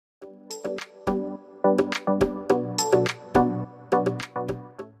Hi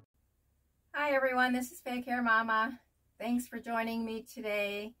everyone, this is Fake Hair Mama. Thanks for joining me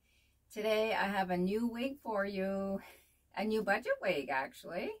today. Today I have a new wig for you, a new budget wig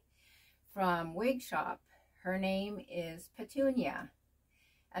actually, from WIGSHOP. Her name is Petunia.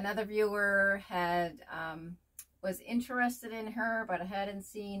 Another viewer was interested in her, but I hadn't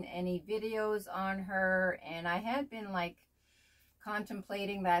seen any videos on her, and I had been like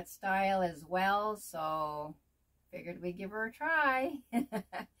contemplating that style as well, so figured we'd give her a try.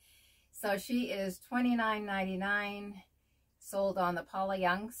 So she is $29.99, sold on the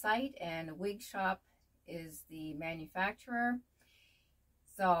PAULA site, and WIGSHOP is the manufacturer.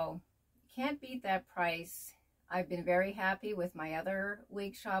 So can't beat that price. I've been very happy with my other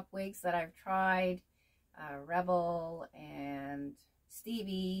WIGSHOP wigs that I've tried, Rebel and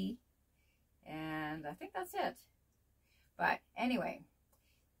Stevie, and I think that's it. But anyway,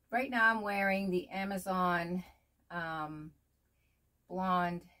 right now I'm wearing the Amazon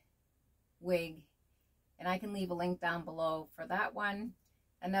blonde wig, and I can leave a link down below for that one.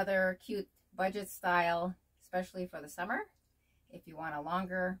 Another cute budget style, especially for the summer if you want a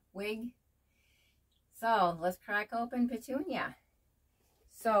longer wig. So let's crack open Petunia.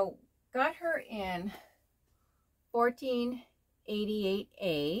 So got her in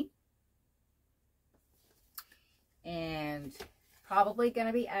 1488A, and probably going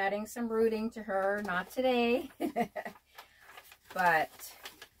to be adding some rooting to her, not today, but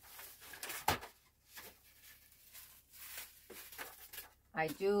I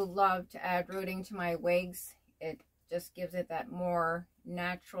do love to add rooting to my wigs. It just gives it that more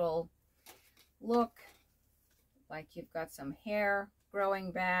natural look, like you've got some hair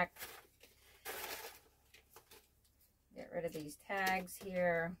growing back. Get rid of these tags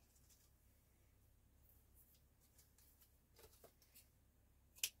here.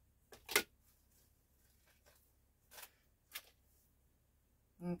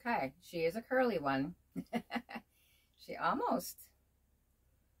 Okay, she is a curly one. She almost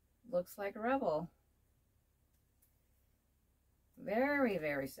looks like a Rebel. Very,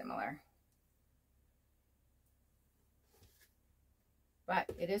 very similar. But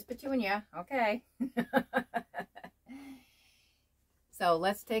it is Petunia, okay. So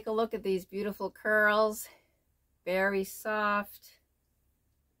let's take a look at these beautiful curls. Very soft.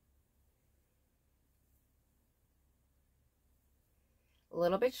 A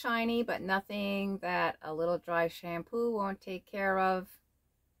little bit shiny, but nothing that a little dry shampoo won't take care of.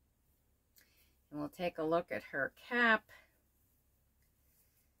 And we'll take a look at her cap.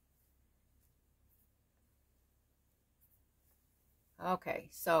 Okay,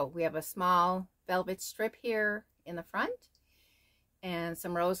 so we have a small velvet strip here in the front and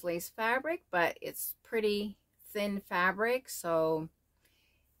some rose lace fabric, but it's pretty thin fabric, so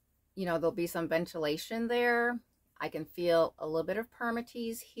you know there'll be some ventilation there. I can feel a little bit of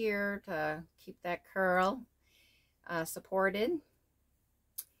permatease here to keep that curl supported,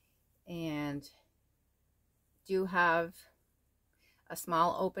 and do have a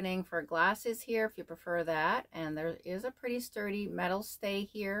small opening for glasses here if you prefer that, and there is a pretty sturdy metal stay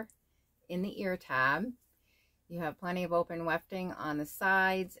here in the ear tab. You have plenty of open wefting on the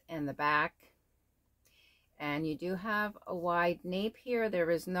sides and the back, and you do have a wide nape here. There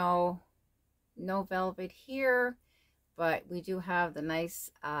is no velvet here, but we do have the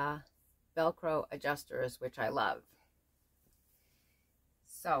nice Velcro adjusters, which I love.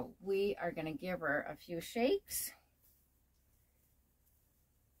 So we are going to give her a few shakes.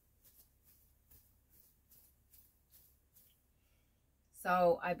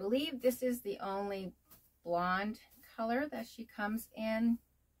 So I believe this is the only blonde color that she comes in.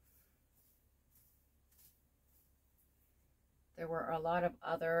 There were a lot of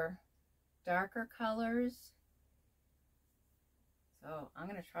other darker colors. So I'm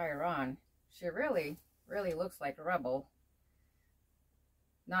going to try her on. She really, really looks like a Rebel.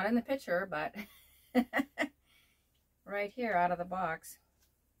 Not in the picture, but right here out of the box.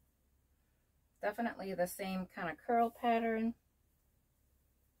 Definitely the same kind of curl pattern.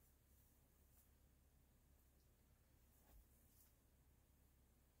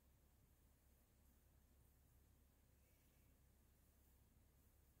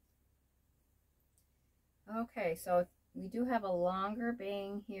 Okay, so we do have a longer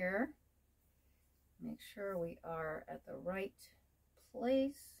bang here. Make sure we are at the right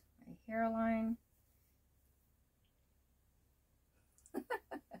place. My hairline.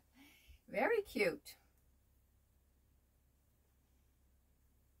 Very cute.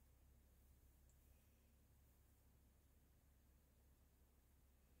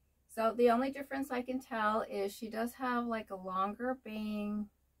 So the only difference I can tell is she does have like a longer bang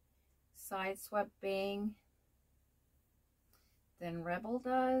side swept bang than Rebel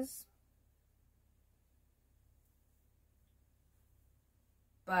does.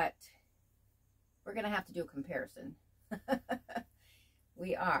 But we're going to have to do a comparison.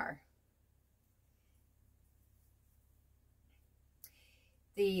 We are.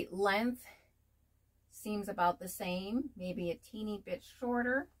 The length seems about the same, maybe a teeny bit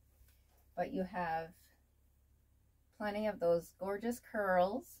shorter, but you have plenty of those gorgeous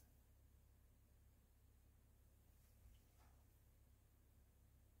curls.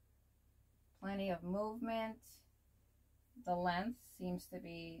 Plenty of movement. The length seems to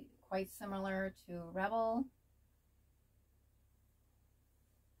be quite similar to Rebel.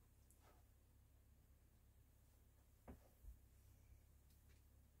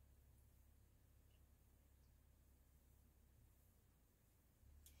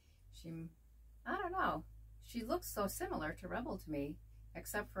 I don't know, she looks so similar to Rebel to me,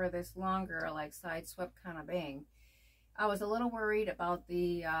 except for this longer, like side swept kind of bang. I was a little worried about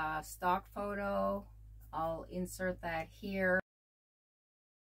the stock photo. I'll insert that here.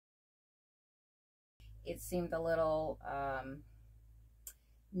 It seemed a little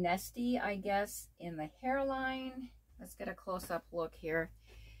nesty, I guess, in the hairline. Let's get a close-up look here.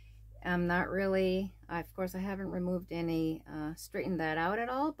 I'm not really, of course I haven't removed any, straightened that out at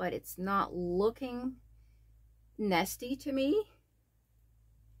all, but it's not looking nesty to me.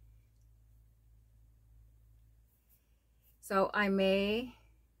 So I may,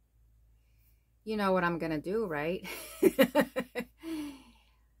 you know what I'm gonna do, right?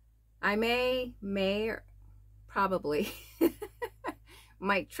 I may probably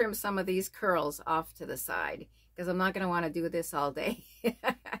might trim some of these curls off to the side, because I'm not gonna want to do this all day.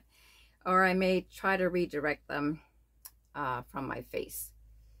 Or I may try to redirect them from my face,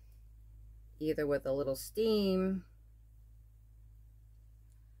 either with a little steam.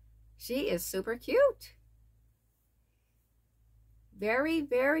 She is super cute. Very,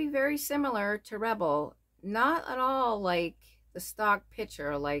 very, very similar to Rebel. Not at all like the stock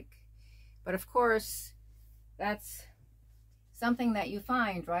picture, but of course, that's something that you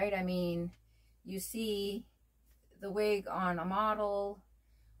find, right? I mean, you see the wig on a model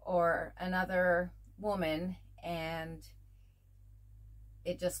or another woman, and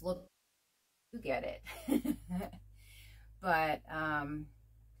it just looks, you get it. But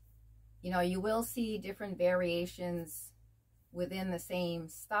you know, you will see different variations within the same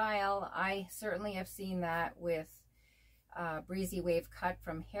style. I certainly have seen that with Breezy Wave Cut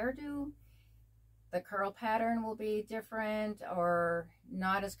from Hairdo. The curl pattern will be different, or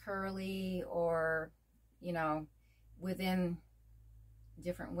not as curly, or, you know, within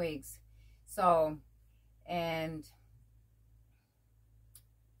different wigs. So, and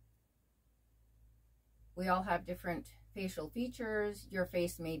we all have different facial features. Your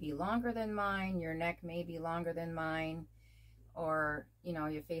face may be longer than mine, your neck may be longer than mine, or, you know,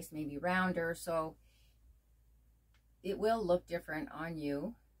 your face may be rounder. So it will look different on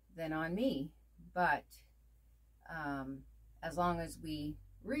you than on me. But as long as we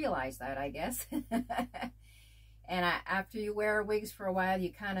realize that, I guess. And after you wear wigs for a while,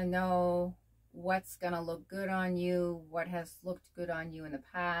 you kind of know what's going to look good on you, what has looked good on you in the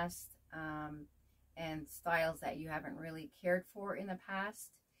past, and styles that you haven't really cared for in the past.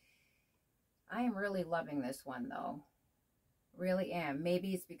 I am really loving this one, though. Really am.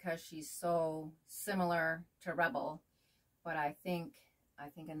 Maybe it's because she's so similar to Rebel, but I think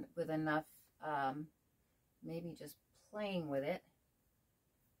with enough, maybe just playing with it,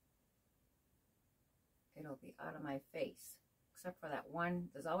 it'll be out of my face, except for that one.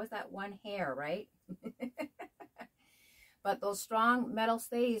 There's always that one hair, right? But those strong metal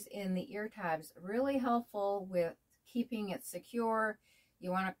stays in the ear tabs, really helpful with keeping it secure.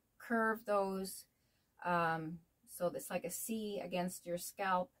 You want to curve those so it's like a C against your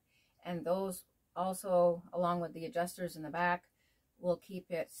scalp, and those also, along with the adjusters in the back, will keep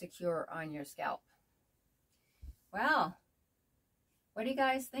it secure on your scalp. Well, what do you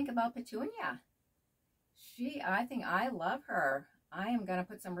guys think about Petunia? I think I love her. I am going to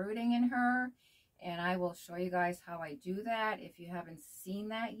put some rooting in her, and I will show you guys how I do that if you haven't seen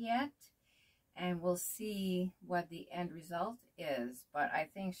that yet. And we'll see what the end result is. But I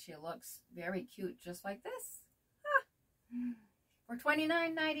think she looks very cute just like this. Ah, for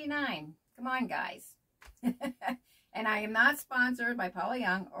 $29.99. Come on, guys. And I am not sponsored by Paula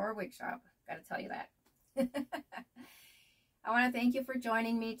Young or WIGSHOP. Got to tell you that. I want to thank you for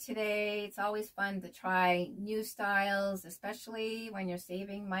joining me today. It's always fun to try new styles, especially when you're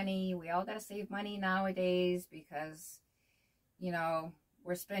saving money. We all got to save money nowadays because, you know,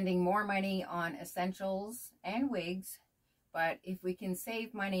 we're spending more money on essentials and wigs. But if we can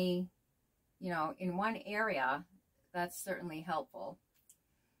save money you know, in one area, that's certainly helpful.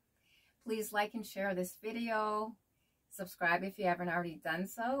 Please like and share this video. Subscribe if you haven't already done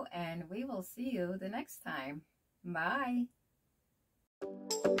so, and we will see you the next time. Bye.